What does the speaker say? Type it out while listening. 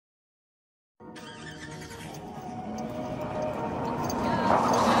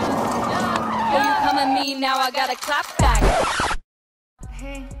at me, now I gotta clap back.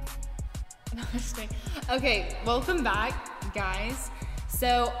 Hey. No, I'm just kidding. Okay, welcome back, guys.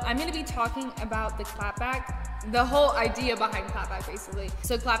 So I'm gonna be talking about the clapback, the whole idea behind clapback, basically.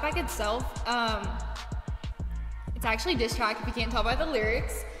 So clapback itself, it's actually a diss track, if you can't tell by the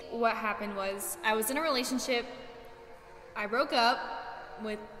lyrics. What happened was, I was in a relationship, I broke up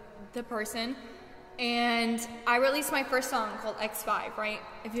with the person, and I released my first song called X5, right?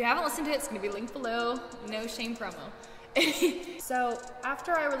 If you haven't listened to it, it's gonna be linked below, no shame promo. So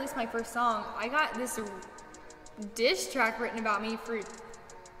after I released my first song, I got this diss track written about me for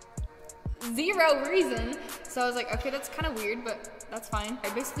zero reason. So I was like, okay, that's kind of weird, but that's fine. I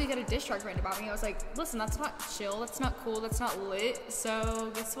basically got a diss track written about me. I was like, listen, that's not chill, that's not cool, that's not lit.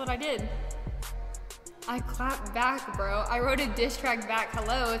 So guess what I did? I clapped back, bro. I wrote a diss track back.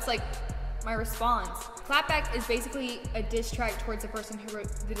 Hello, it's like my response. Clapback is basically a diss track towards the person who wrote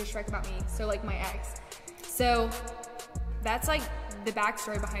the diss track about me. So like my ex. So that's like the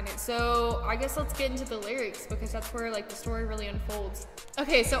backstory behind it. So I guess let's get into the lyrics because that's where like the story really unfolds.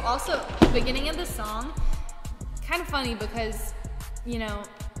 Okay, so also the beginning of the song, kind of funny because, you know,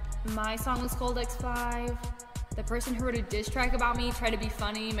 my song was called X5. The person who wrote a diss track about me tried to be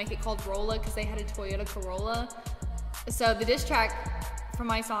funny, make it called Rolla because they had a Toyota Corolla. So the diss track for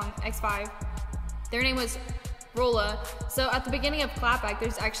my song X5, their name was Rolla. So at the beginning of Clapback,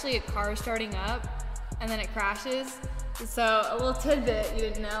 there's actually a car starting up and then it crashes. So a little tidbit you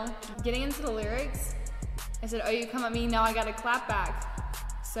didn't know. Getting into the lyrics, I said, oh, you come at me, now I gotta clap back.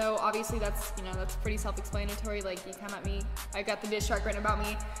 So obviously that's, you know, that's pretty self-explanatory. Like, you come at me, I got the diss track written about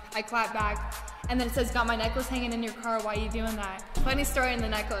me, I clap back. And then it says, got my necklace hanging in your car, why you doing that? Funny story in the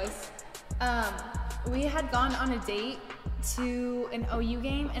necklace. We had gone on a date to an OU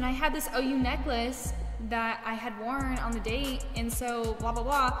game, and I had this OU necklace that I had worn on the date, and so blah blah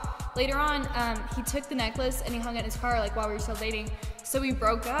blah. Later on, he took the necklace and he hung it in his car like while we were still dating. So we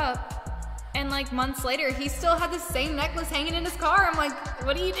broke up, and like months later, he still had the same necklace hanging in his car. I'm like,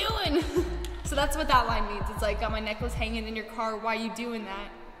 what are you doing? So that's what that line means. It's like, got my necklace hanging in your car, why you doing that?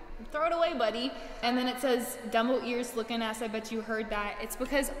 Throw it away, buddy. And then it says, Dumbo ears looking ass, I bet you heard that. It's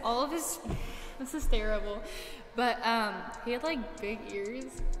because all of his, this is terrible, but he had like big ears.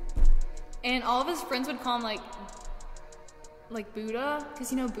 And all of his friends would call him like Buddha,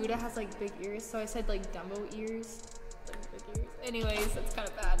 because you know Buddha has like big ears, so I said like Dumbo ears, like big ears. Anyways, that's kind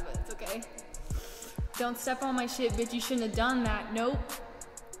of bad, but it's okay. Don't step on my shit, bitch, you shouldn't have done that. Nope.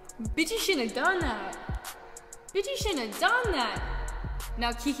 Bitch, you shouldn't have done that. Bitch, you shouldn't have done that.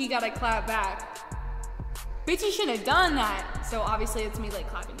 Now Kiki gotta clap back. Bitch, you shouldn't have done that. So obviously it's me like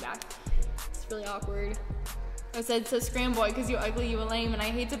clapping back. It's really awkward. I said, so scram boy, cause you ugly, you a lame, and I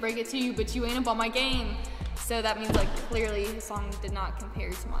hate to break it to you, but you ain't up on my game. So that means like clearly his song did not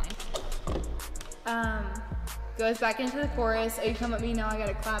compare to mine. Goes back into the chorus, oh you come at me, now I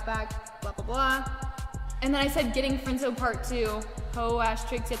gotta clap back, blah blah blah. And then I said getting friendzone part 2, ho ass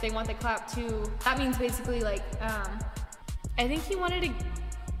tricks yet they want the clap too. That means basically like, I think he wanted to,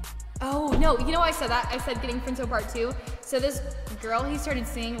 oh no, you know why I said that? I said getting friendzone part 2. So this girl he started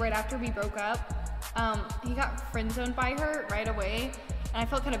seeing right after we broke up, he got friend-zoned by her right away, and I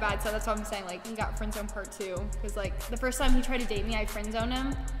felt kind of bad, so that's why I'm saying like he got friend-zoned part 2, because like the first time he tried to date me, I friend-zoned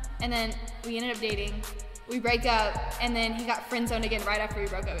him, and then we ended up dating, we break up, and then he got friend-zoned again right after we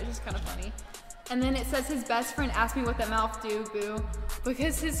broke up. It's just kind of funny. And then it says his best friend asked me what that mouth do, boo,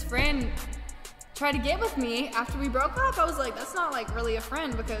 because his friend tried to get with me after we broke up. I was like, that's not like really a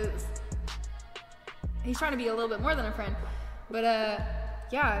friend, because he's trying to be a little bit more than a friend. But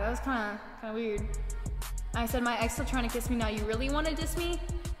yeah, that was kind of weird. I said, my ex still trying to kiss me now. You really want to diss me?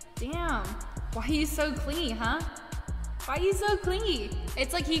 Damn. Why are you so clingy, huh? Why are you so clingy?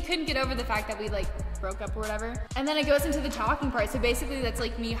 It's like he couldn't get over the fact that we like broke up or whatever. And then it goes into the talking part. So basically that's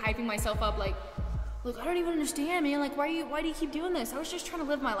like me hyping myself up like, look, I don't even understand, man. Like, why do you keep doing this? I was just trying to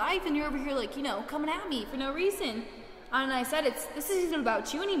live my life and you're over here like, you know, coming at me for no reason. And I said, this isn't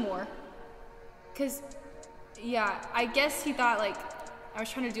about you anymore. Cause yeah, I guess he thought like, I was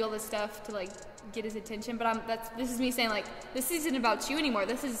trying to do all this stuff to like get his attention, but this is me saying like, this isn't about you anymore.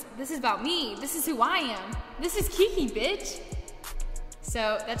 This is about me. This is who I am. This is Kiki, bitch.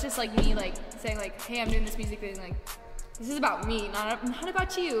 So that's just like me like saying like, hey, I'm doing this music thing. Like, this is about me, not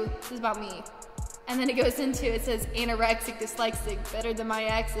about you. This is about me. And then it goes into, it says anorexic, dyslexic, better than my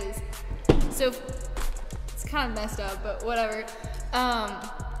exes. So it's kind of messed up, but whatever.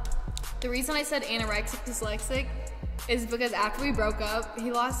 The reason I said anorexic, dyslexic is because after we broke up,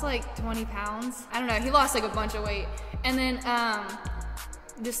 he lost like 20 pounds. I don't know, he lost like a bunch of weight. And then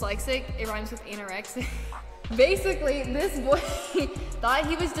dyslexic, it rhymes with anorexic. Basically, this boy thought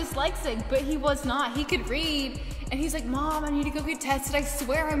he was dyslexic, but he was not. He could read, and he's like, Mom, I need to go get tested. I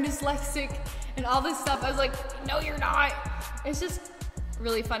swear I'm dyslexic, and all this stuff. I was like, no, you're not. It's just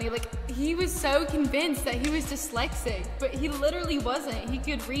really funny. Like, he was so convinced that he was dyslexic, but he literally wasn't. He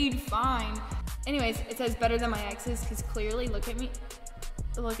could read fine. Anyways, it says better than my exes, because clearly, look at me.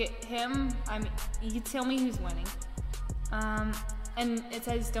 Look at him. I mean, you tell me who's winning. And it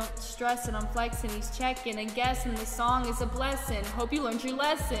says, don't stress and I'm flexing, he's checking and guessing, the song is a blessing. Hope you learned your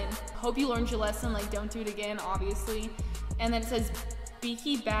lesson. Hope you learned your lesson, like don't do it again, obviously. And then it says,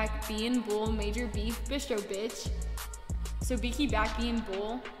 Beaky back, being bull, major beef, bistro bitch. So Beaky back, being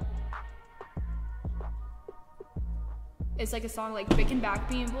bull. It's like a song like Bickin' back,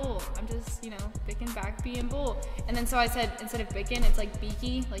 being bull. I'm just, you know, Bickin' back, being bull. And then so I said, instead of Bickin', it's like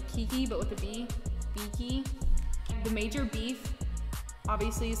Beaky, like Kiki, but with a B. Beaky. The major beef.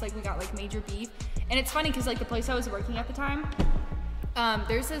 Obviously, it's like we got like major beef. And it's funny because like the place I was working at the time,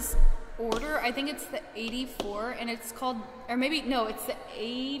 there's this order, I think it's the 84, and it's called, or maybe, no, it's the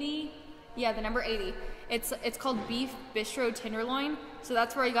 80, yeah, the number 80. It's called Beef Bistro Tenderloin, so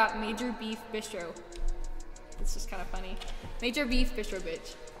that's where I got Major Beef Bistro. It's just kind of funny. Major Beef Bistro,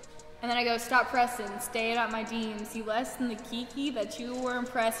 bitch. And then I go, stop pressing, stay out my DMs, you less than the Kiki that you were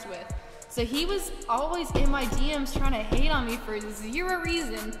impressed with. So he was always in my DMs trying to hate on me for zero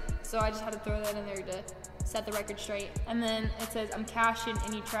reason. So I just had to throw that in there to set the record straight. And then it says, I'm cashing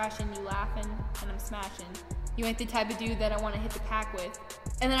and you trashing, you laughing and I'm smashing. You ain't the type of dude that I want to hit the pack with.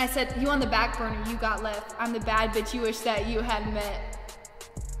 And then I said, you on the back burner, you got left. I'm the bad bitch you wish that you hadn't met.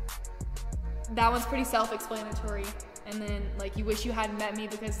 That one's pretty self-explanatory. And then like, you wish you hadn't met me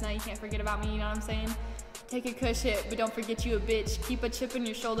because now you can't forget about me, you know what I'm saying? Take a cush hit, but don't forget you a bitch. Keep a chip on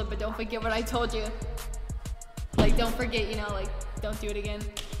your shoulder, but don't forget what I told you. Like, don't forget, you know, like, don't do it again.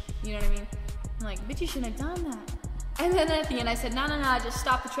 You know what I mean? I'm like, bitch, you shouldn't have done that. And then at the end, I said, no, just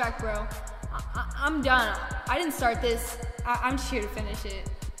stop the track, bro. I'm done. I didn't start this. I'm just here to finish it.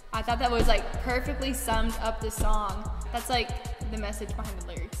 I thought that was, like, perfectly summed up the song. That's, like, the message behind the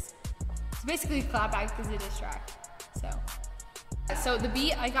lyrics. So basically, Clapback is a diss track. So the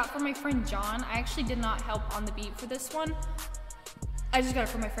beat I got from my friend John. I actually did not help on the beat for this one. I just got it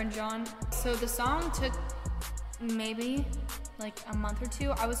from my friend John. So the song took maybe like a month or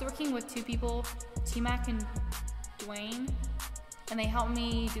two. I was working with two people, T-Mac and Dwayne, and they helped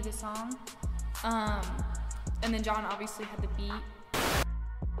me do the song. And then John obviously had the beat.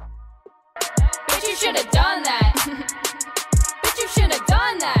 Bitch, you should have done that. Bitch, you should have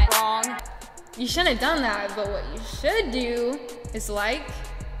done that. Wrong. You shouldn't have done that, but what you should do is like,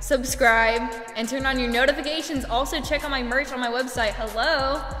 subscribe, and turn on your notifications. Also check out my merch on my website.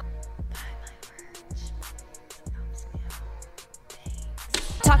 Hello. Buy my merch.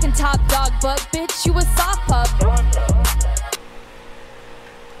 Talking top dog, but bitch, you a soft pup.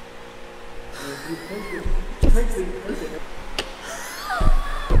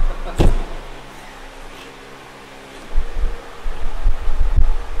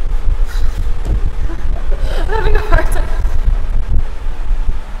 I'm having a hard time.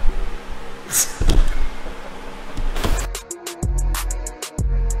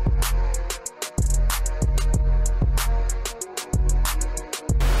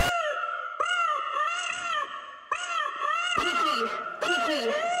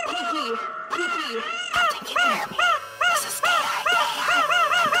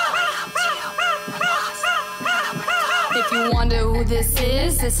 If you wonder who this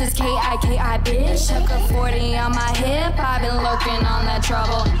is K-I-K-I, bitch. Chuck a 40 on my hip, I've been lurking on that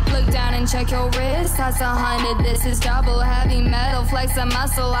trouble. Look down and check your wrist, that's 100, this is double. Heavy metal, flex a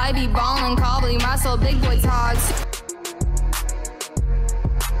muscle, I be ballin', cobbly muscle, big boy talks.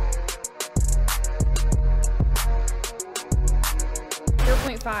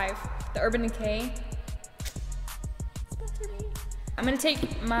 The Urban Decay. I'm gonna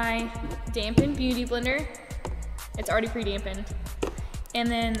take my dampened beauty blender. It's already pre-dampened. And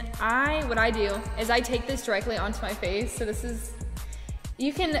then what I do is I take this directly onto my face. So this is,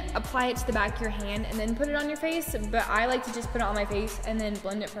 you can apply it to the back of your hand and then put it on your face, but I like to just put it on my face and then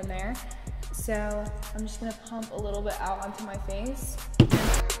blend it from there. So I'm just gonna pump a little bit out onto my face.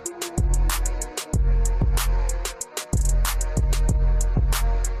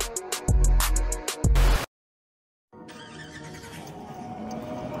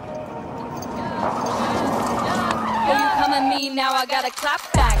 Now I gotta clap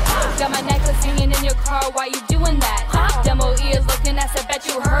back. Got my necklace hanging in your car, why you doing that? Demo ears looking, I said, bet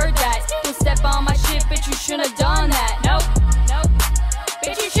you heard that. Don't step on my shit, bitch, you shouldn't have done that. Nope,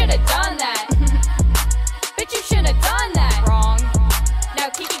 bitch, you should have done that. Bitch, you shouldn't have done that. Wrong. Now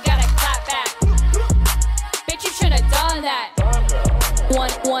Kiki gotta clap back.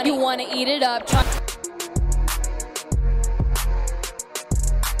 wanna eat it up.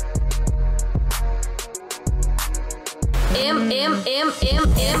 M-I-A,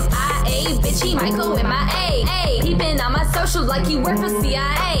 bitch, he might go M-I-A. Peeping on my socials like he work for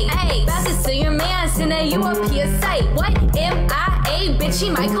CIA. About to sue your man, sending you a PSA. What? M-I-A, bitch, he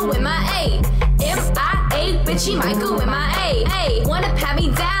might go M-I-A. M-I-A, bitch, he might go M-I-A. Wanna pat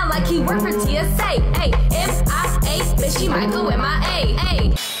me down like he work for TSA. M-I-A, bitch, he might go M-I-A.